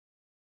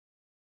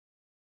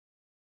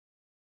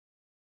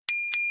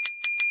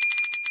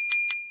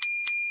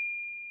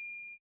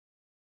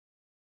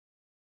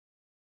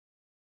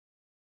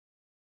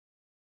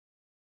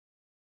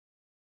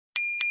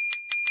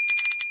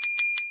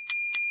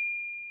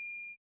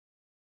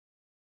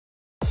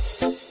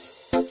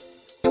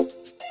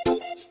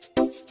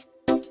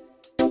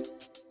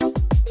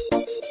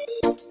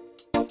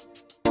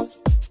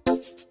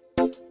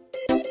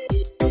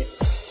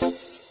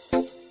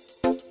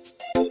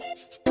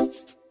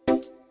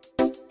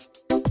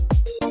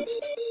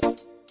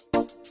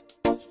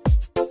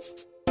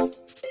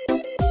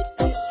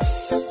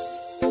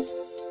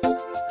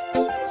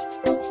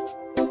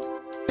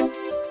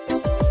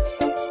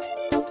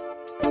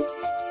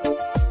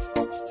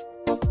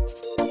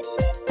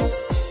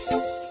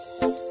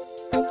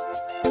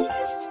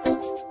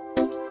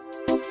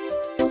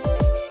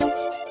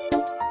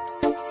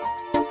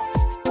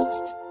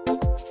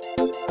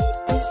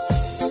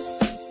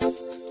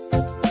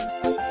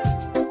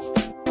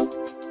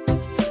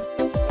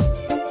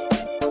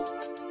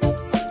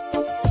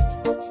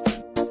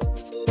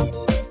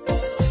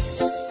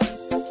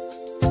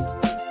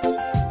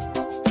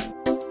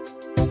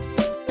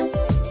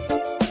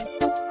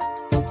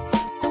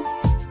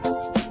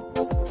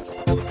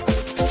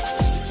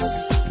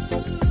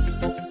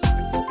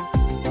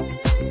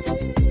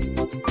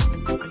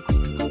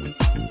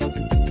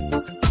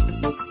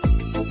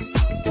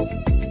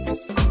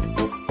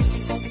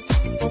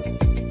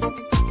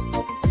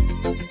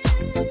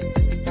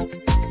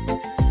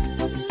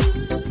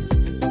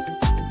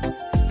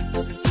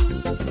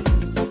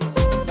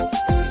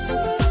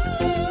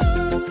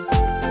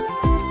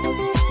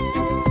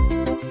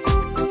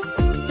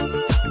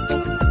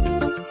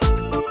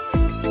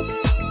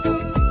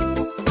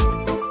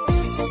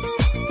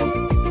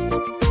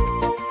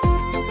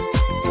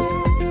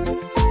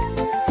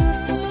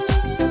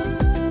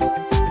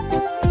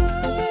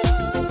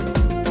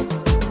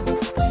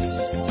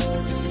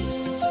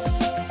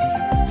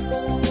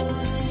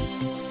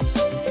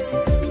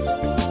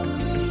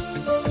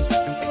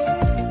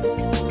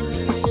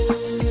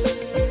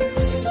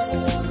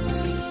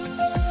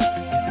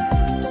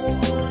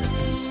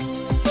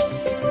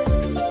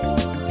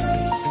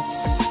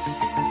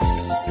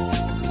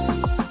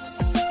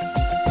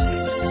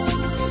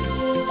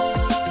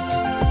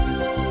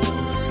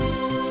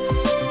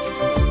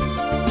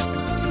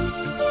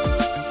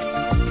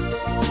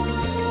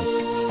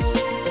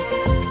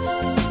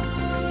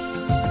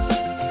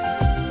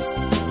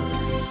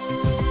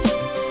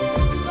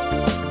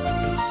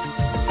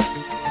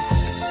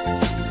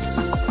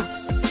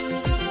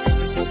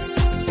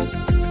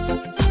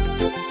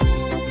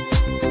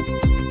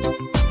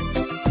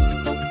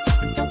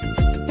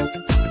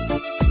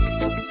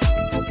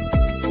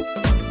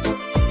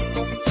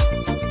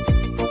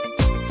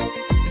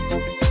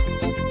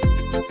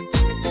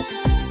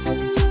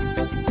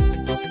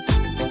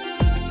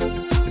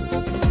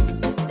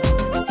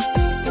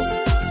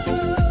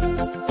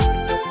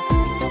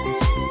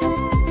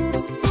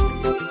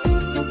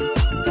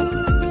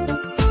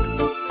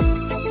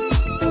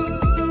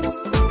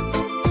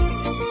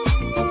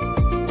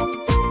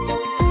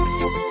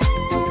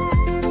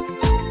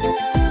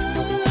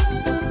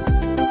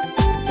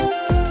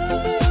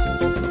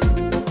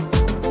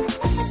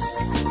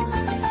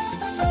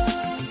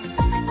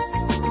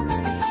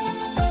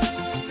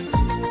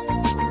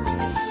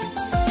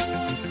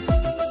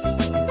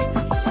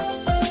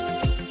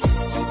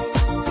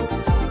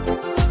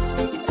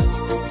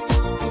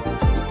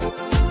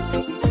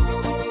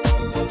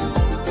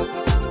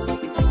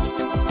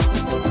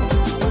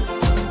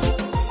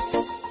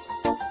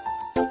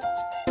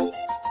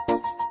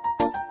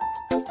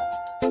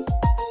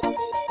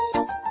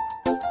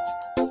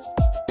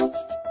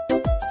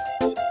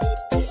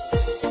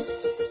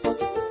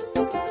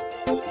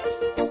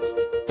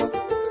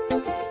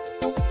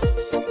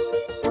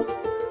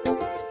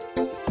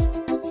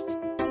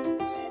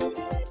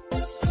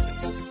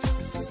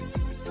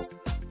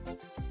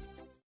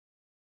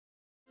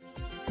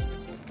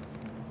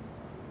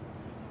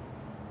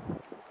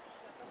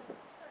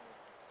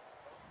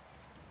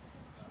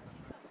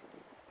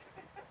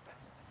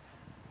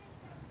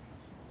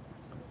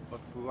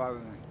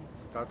Odpływamy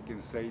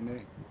statkiem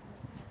Sejny.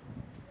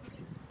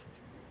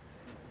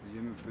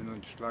 Będziemy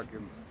płynąć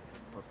szlakiem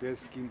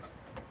papieskim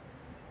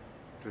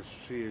przez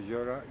 3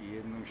 jeziora i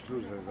jedną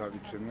śluzę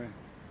zaliczymy,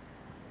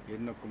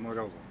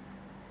 jednokomorową.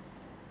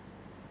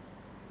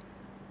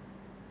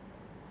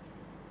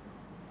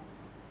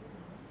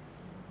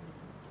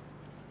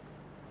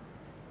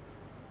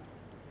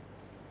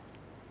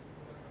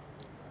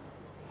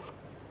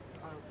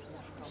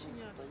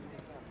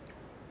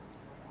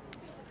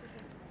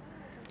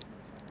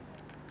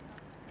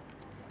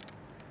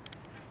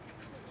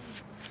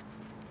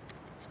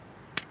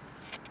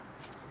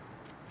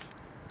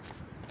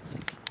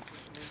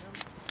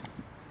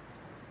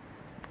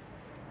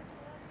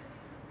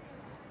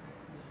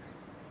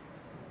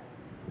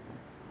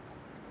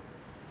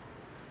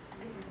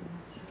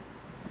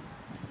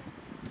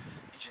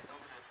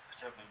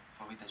 Chciałbym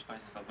powitać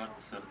Państwa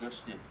bardzo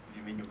serdecznie w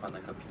imieniu Pana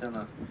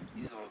Kapitana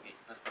i załogi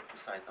na statku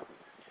Sejna.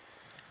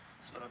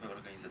 Sprawy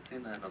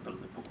organizacyjne. Na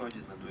dolnym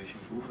pokładzie znajduje się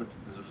bufet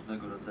z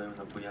różnego rodzaju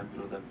napojami,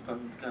 lodami,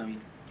 pamiątkami.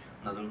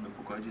 Na dolnym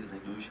pokładzie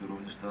znajduje się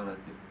również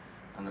toalety,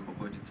 a na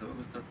pokładzie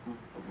całego statku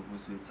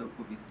obowiązuje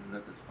całkowity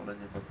zakaz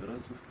palenia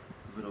papierosów,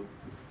 wyrobów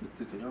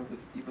tytoniowych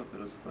i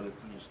papierosów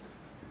elektronicznych.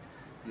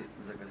 Jest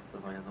zakaz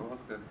stawania na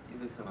ławkach i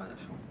wychywania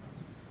się.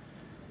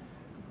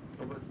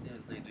 Obecnie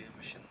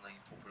znajdujemy się na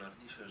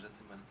najpopularniejszej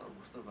rzece miasta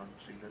Augustowa,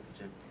 czyli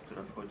Letnie,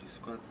 która wchodzi w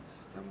skład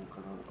systemu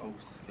kanału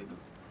augustowskiego,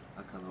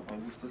 a kanał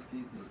augustowski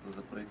został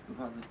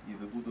zaprojektowany i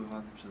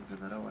wybudowany przez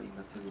generała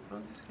Ignacego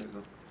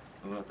Franciskiego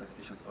w latach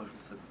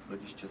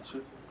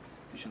 1823-1839.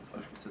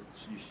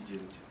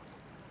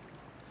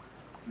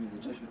 W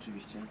międzyczasie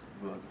oczywiście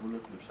była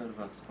dwuletnia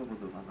przerwa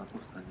spowodowana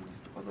powstaniem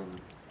listopadowym.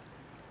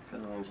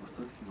 Kanał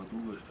augustowski ma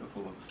długość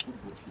około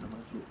 102 km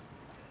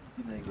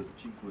i na jego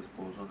odcinku jest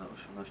położone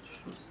 18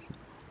 śluz,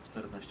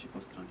 14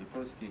 po stronie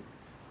polskiej,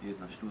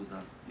 jedna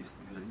śluza jest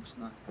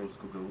graniczna,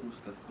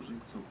 polsko-białoruska w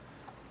Korzyńcu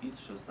i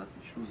 3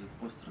 ostatnie śluzy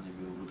po stronie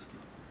białoruskiej.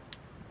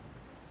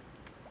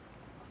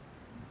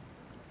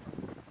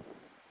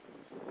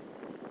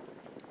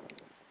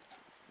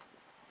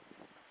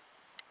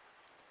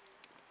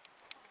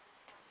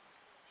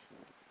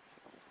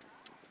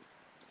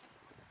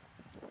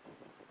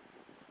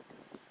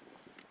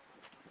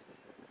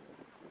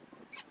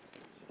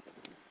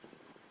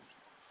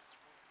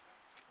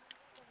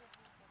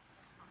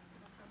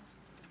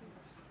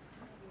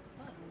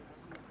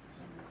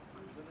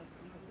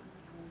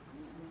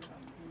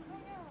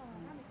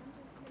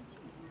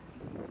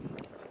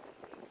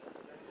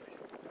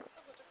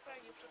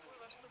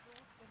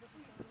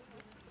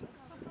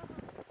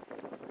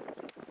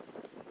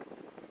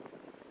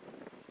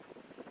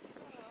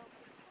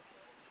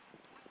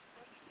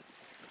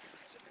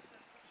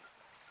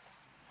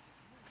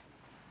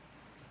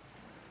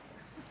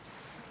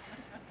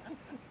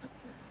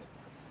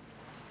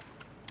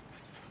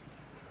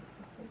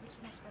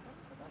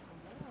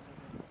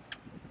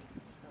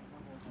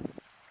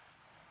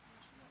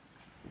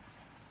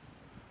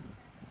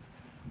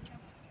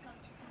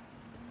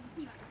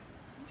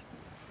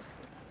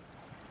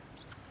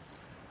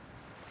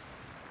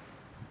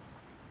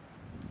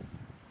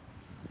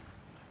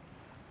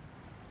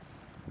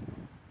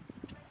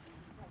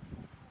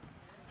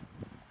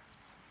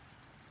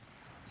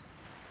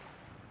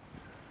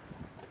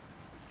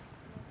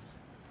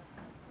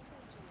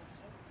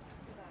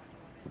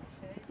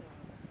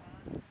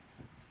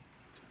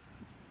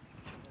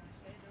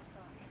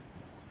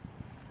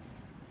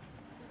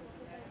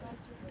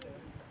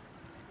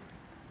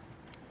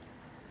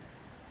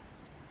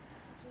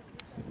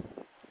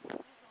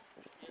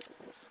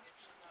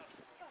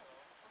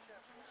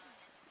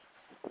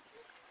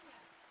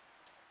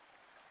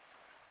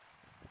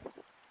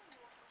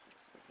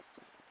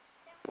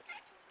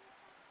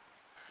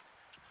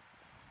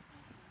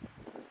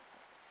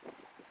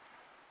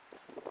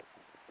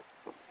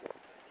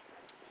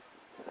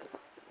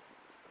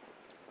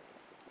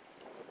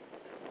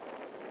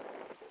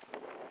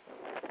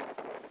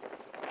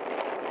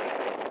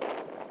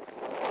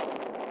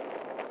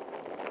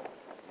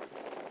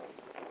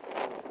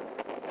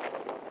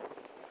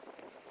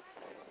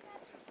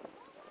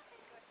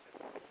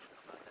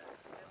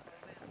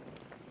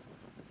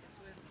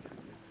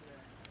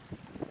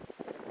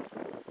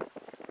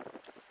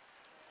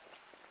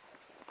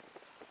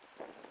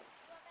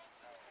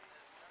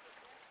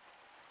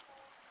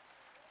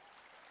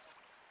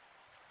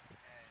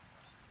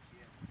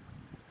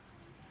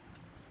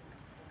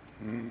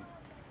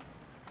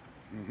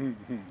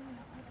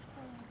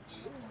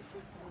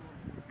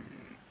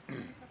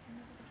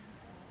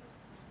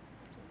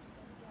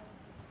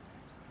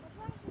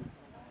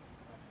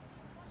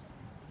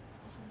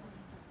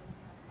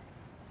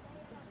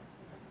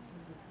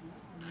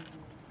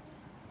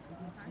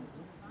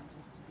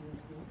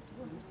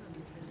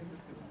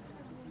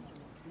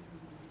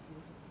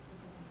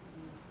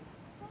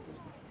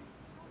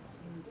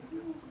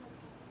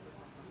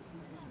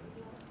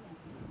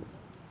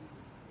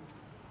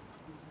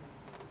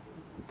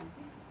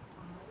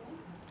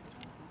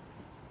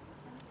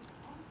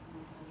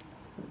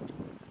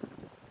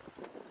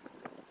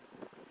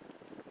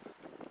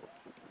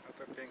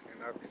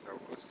 napis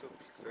Augustów,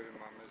 przy którym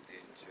mamy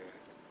zdjęcie.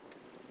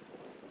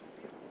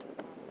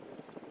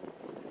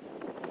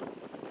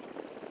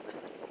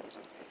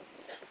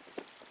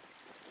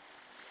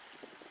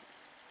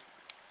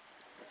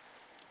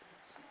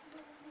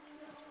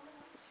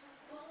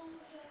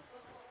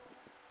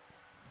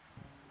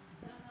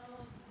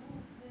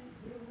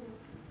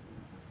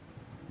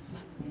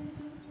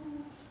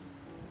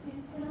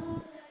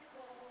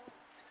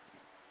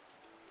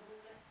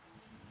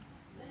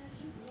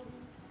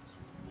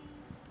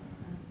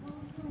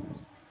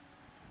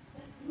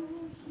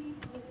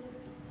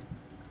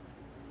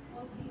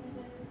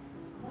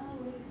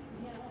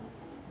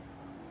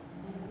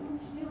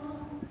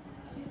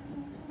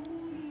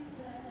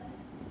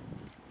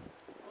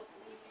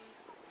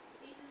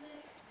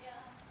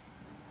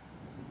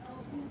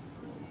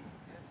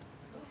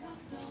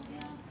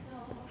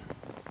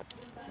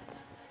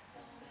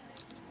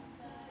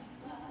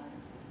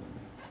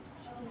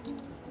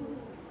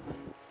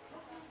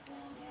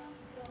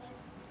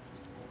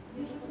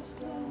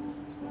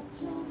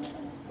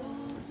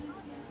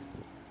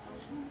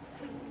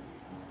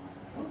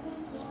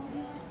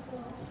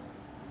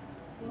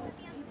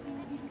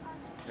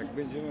 Jak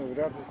będziemy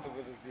wracać, to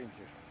będę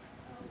zdjęcie.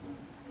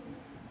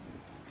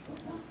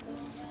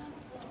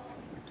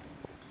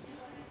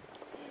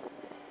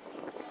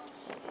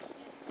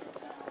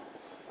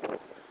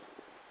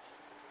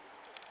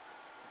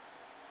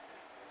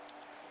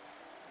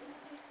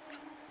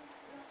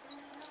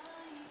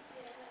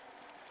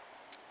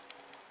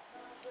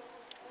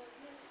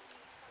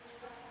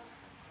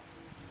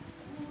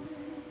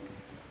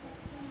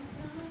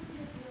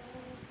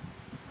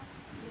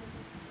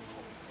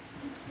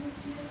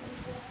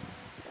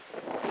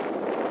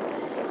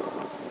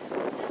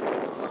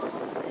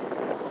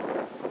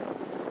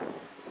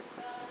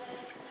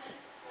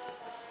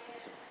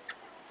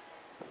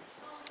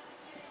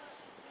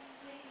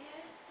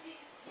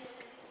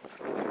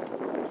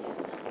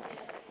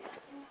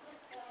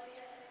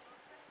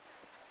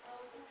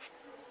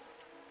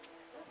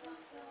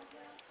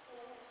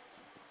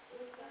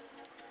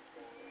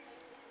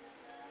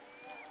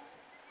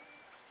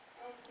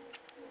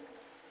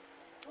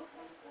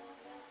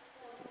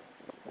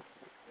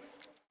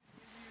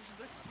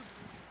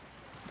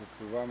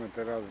 Dopływamy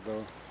teraz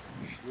do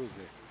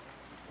śluzy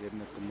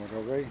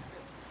jednokomorowej.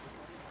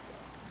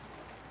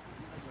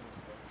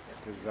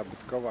 To jest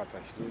zabytkowa ta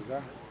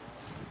śluza.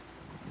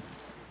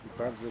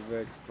 Bardzo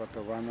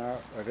wyeksploatowana,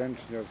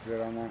 ręcznie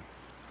otwierana.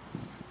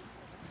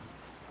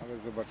 Ale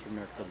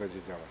zobaczymy, jak to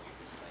będzie działać.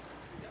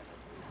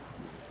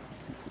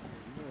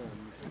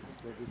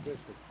 Wtedy też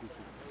tak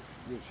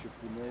już się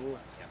płynęło.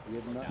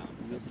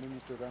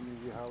 Jednymi torami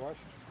wjechałaś.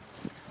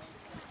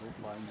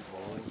 O pani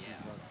Boże.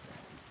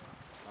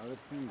 Ale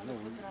później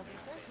znowu.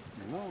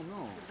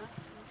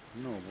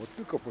 No, bo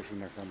tylko po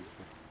szynach tam.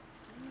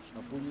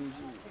 A później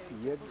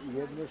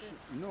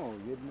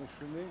jedne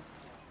szyny,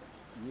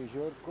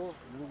 jeziorko,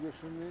 drugie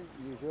szyny,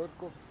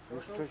 jeziorko,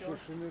 już trzecie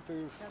szyny to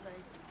już.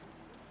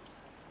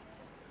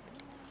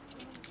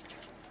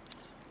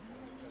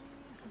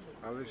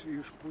 Ale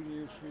już później,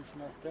 już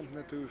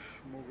następne to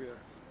już mówię.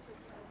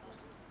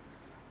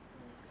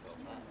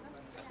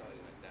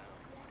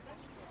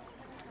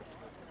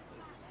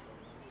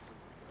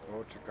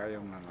 O,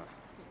 czekają na nas.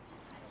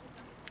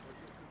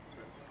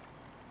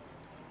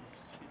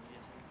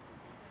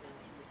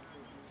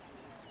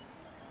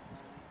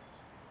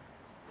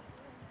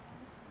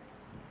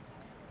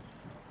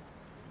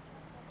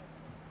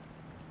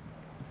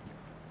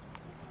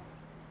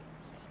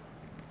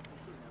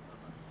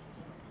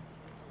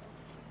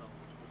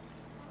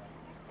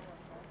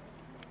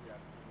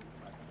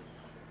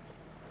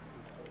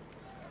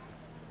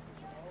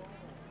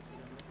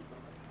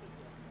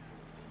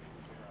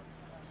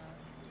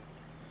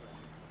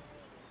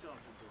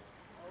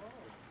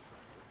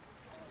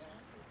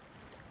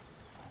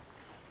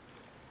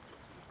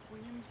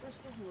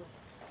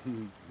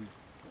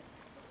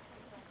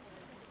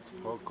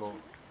 Spoko.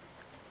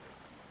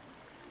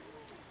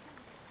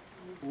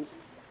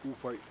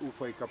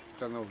 Ufaj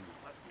kapitanowi.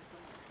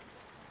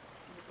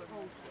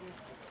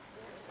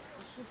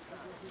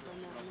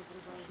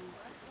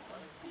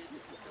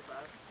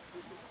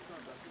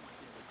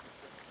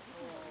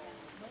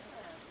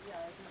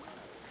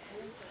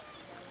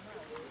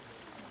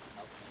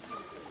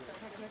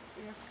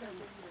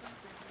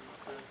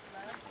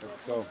 Tak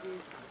co?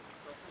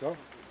 Co?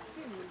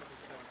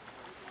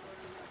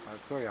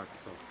 A co jak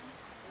co?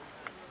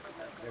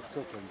 Jak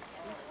co ten?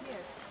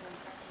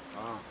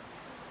 A.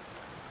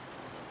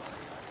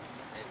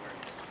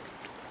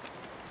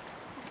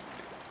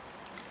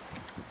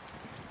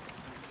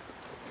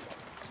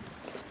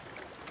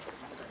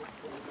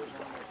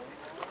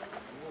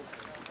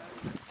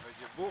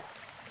 Będzie buch.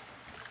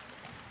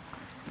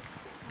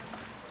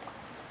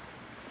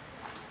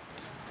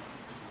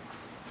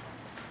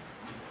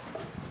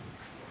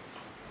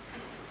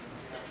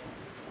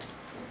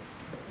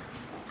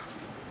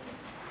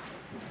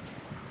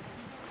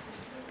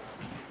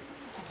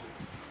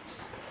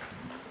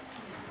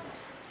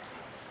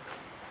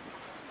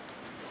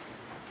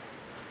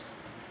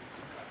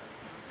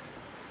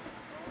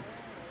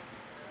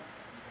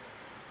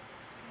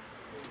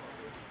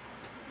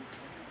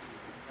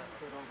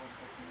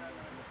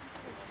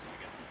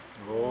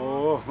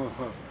 O,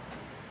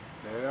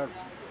 teraz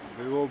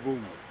było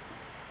boom.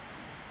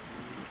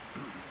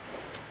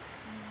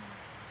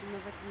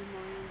 Nawet nie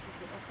mają,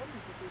 żeby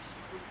ocenić, to jest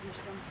gdzieś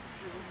tam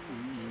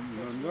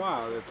przy No,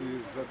 ale tu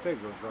jest za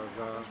tego, za...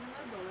 na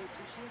dole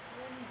coś jest,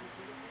 ja nie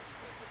widzę.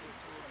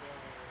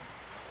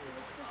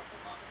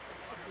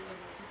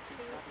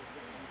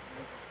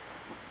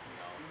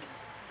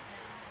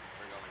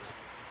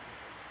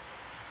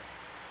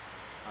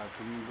 A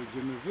tu my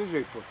będziemy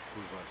wyżej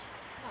podpływać.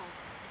 Tak,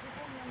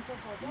 wypełniam to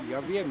wodą.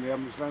 Ja wiem, ja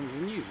myślałem, że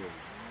niżej.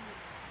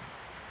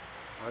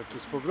 Ale tu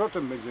z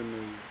powrotem będziemy...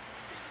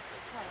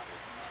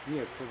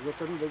 Nie, z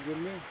powrotem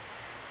będziemy...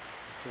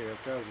 Czekaj, ja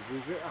teraz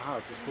wyżej... Aha,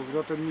 to z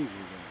powrotem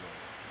niżej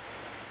będzie.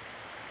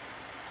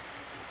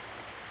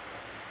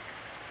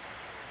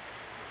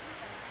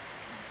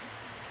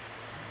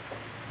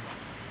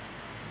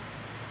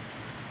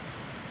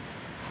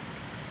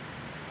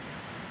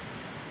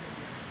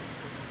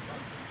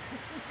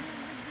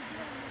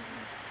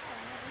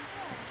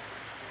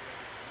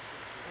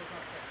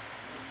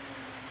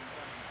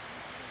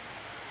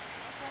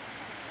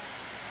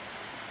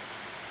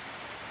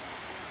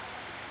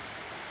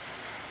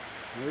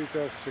 No i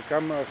teraz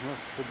czekamy, aż nas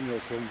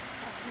podniosą.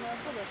 No,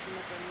 poda się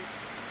na koniec.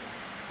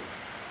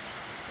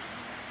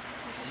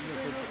 Musi się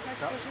wyrównać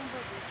poziom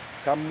wody.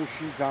 Tam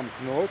musi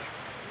zamknąć,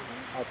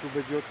 a tu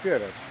będzie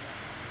otwierać.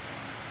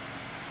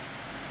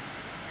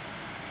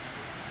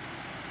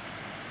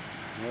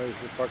 No i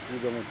chłopaki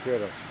będą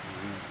otwierać.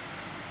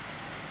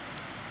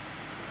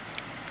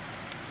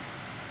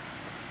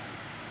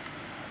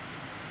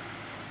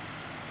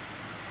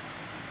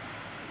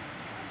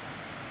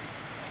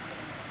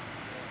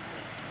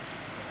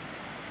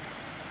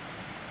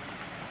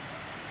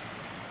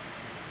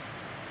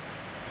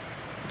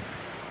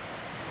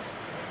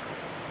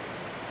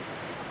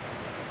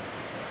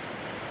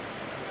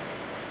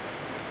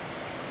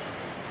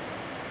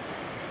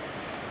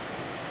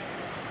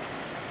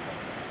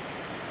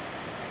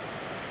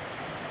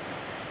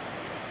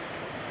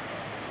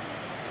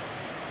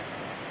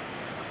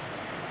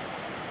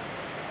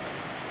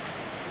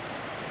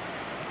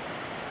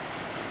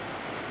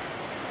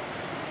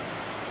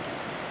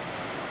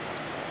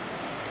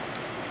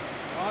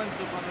 W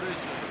końcu pan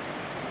Rysiek.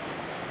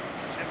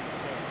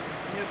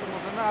 Nie, to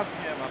może nas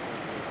nie ma.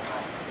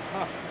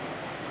 No.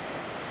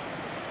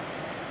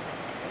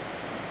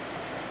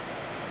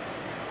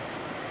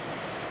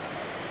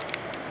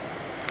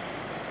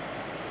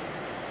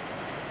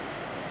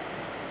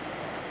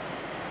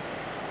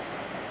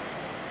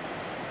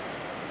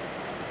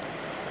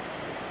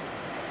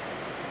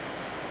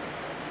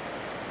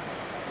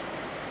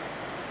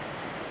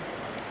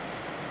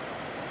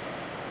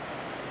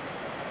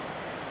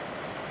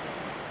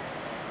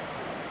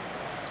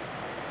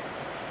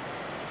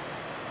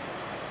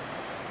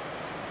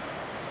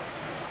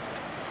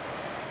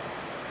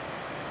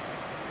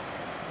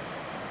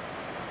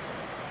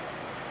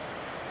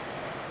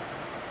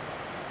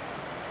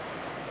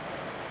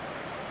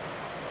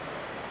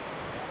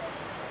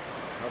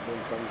 Bo on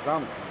tam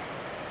zamknął.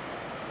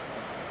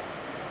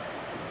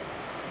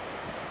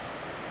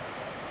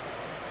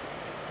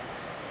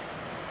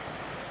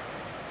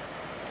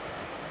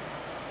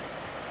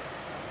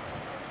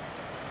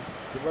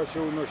 Chyba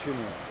się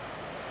unosimy.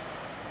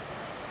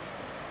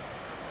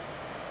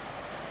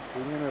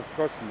 Płyniemy w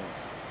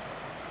kosmos.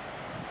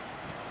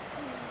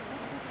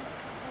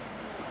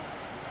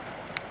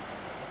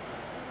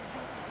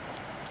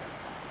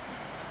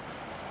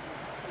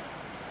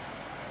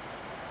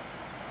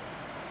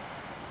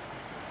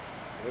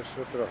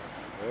 Jeszcze trochę,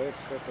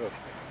 jeszcze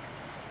troszkę.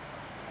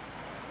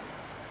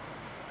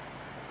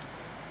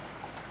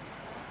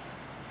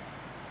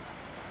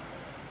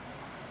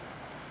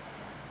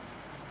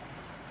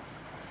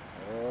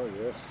 O,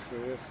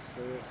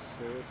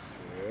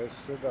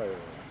 jeszcze daję.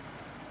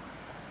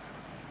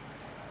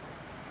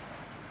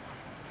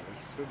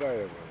 Jeszcze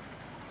daję.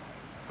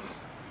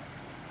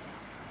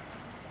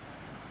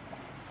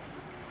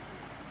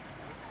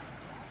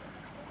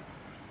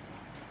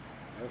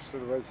 Jeszcze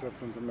 20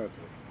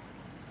 centymetrów.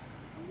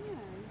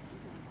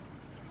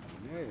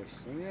 Nie,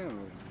 jeszcze nie,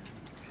 no.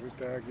 Że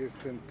tak jak jest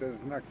te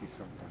znaki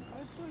są tam.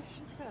 Ale to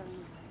się ten.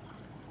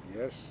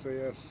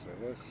 Jeszcze.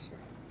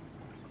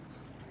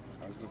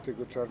 Aż do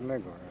tego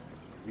czarnego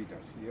jak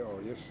widać. I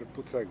o, jeszcze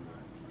pół cegły.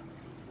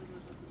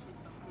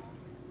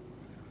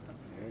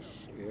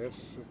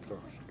 Jeszcze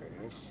troszkę.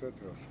 Jeszcze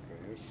troszkę.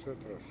 Jeszcze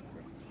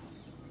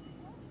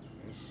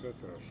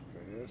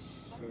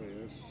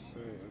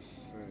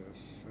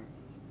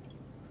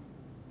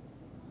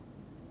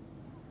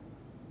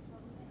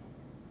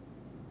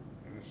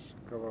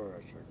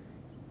kawałeczek.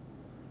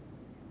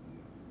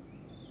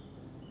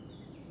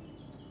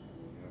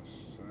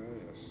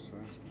 Jeszcze.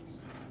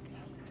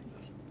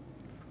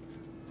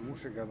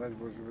 Muszę gadać,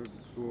 bo żeby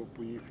było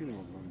później film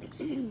oglądać.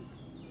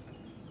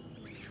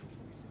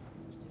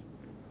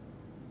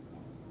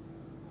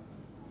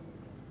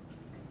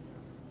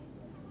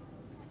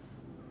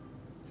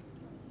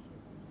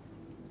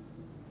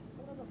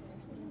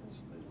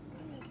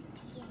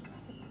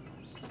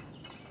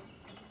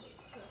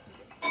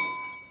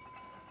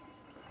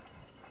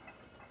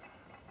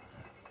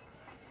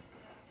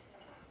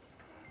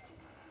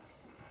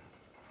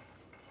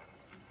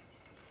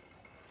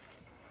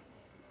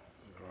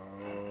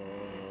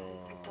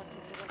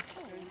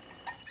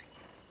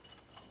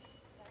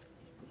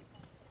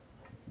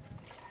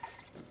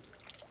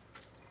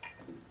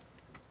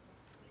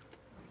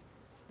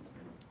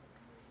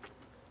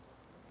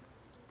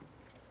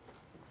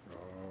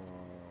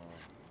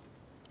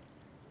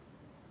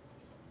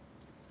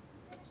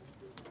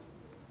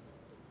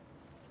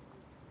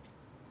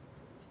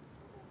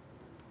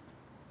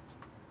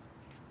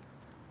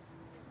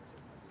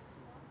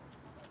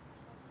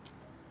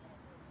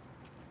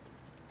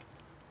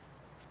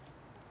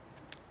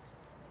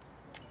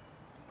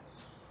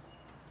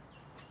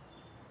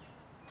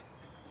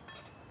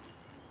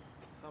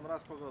 Sam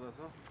raz pogodę,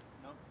 co?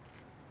 No.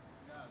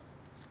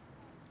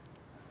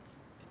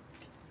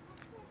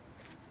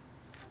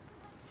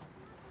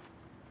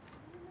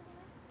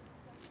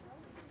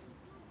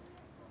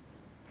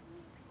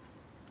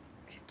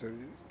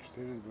 Cztery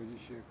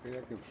 4,20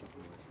 kajakiem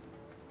przepływać.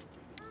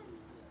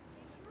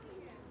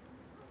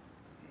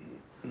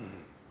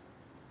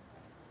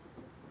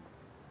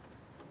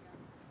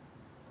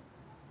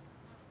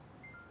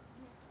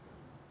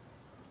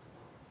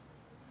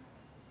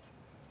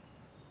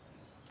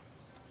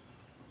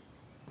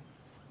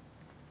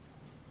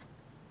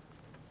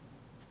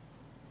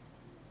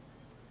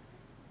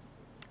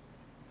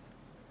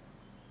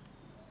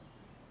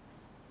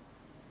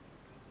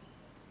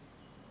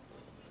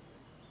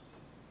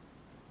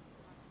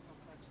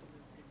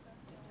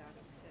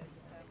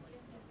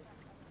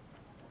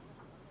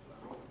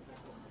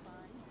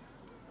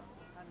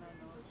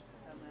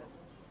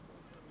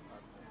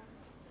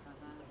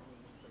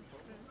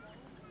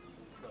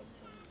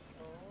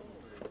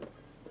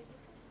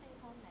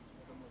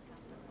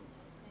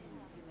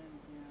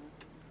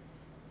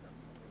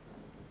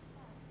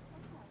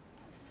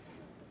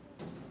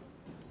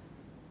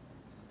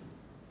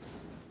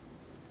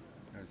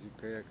 A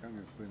z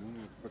kajakami płyną,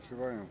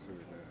 odpoczywają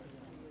sobie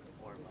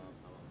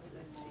teraz.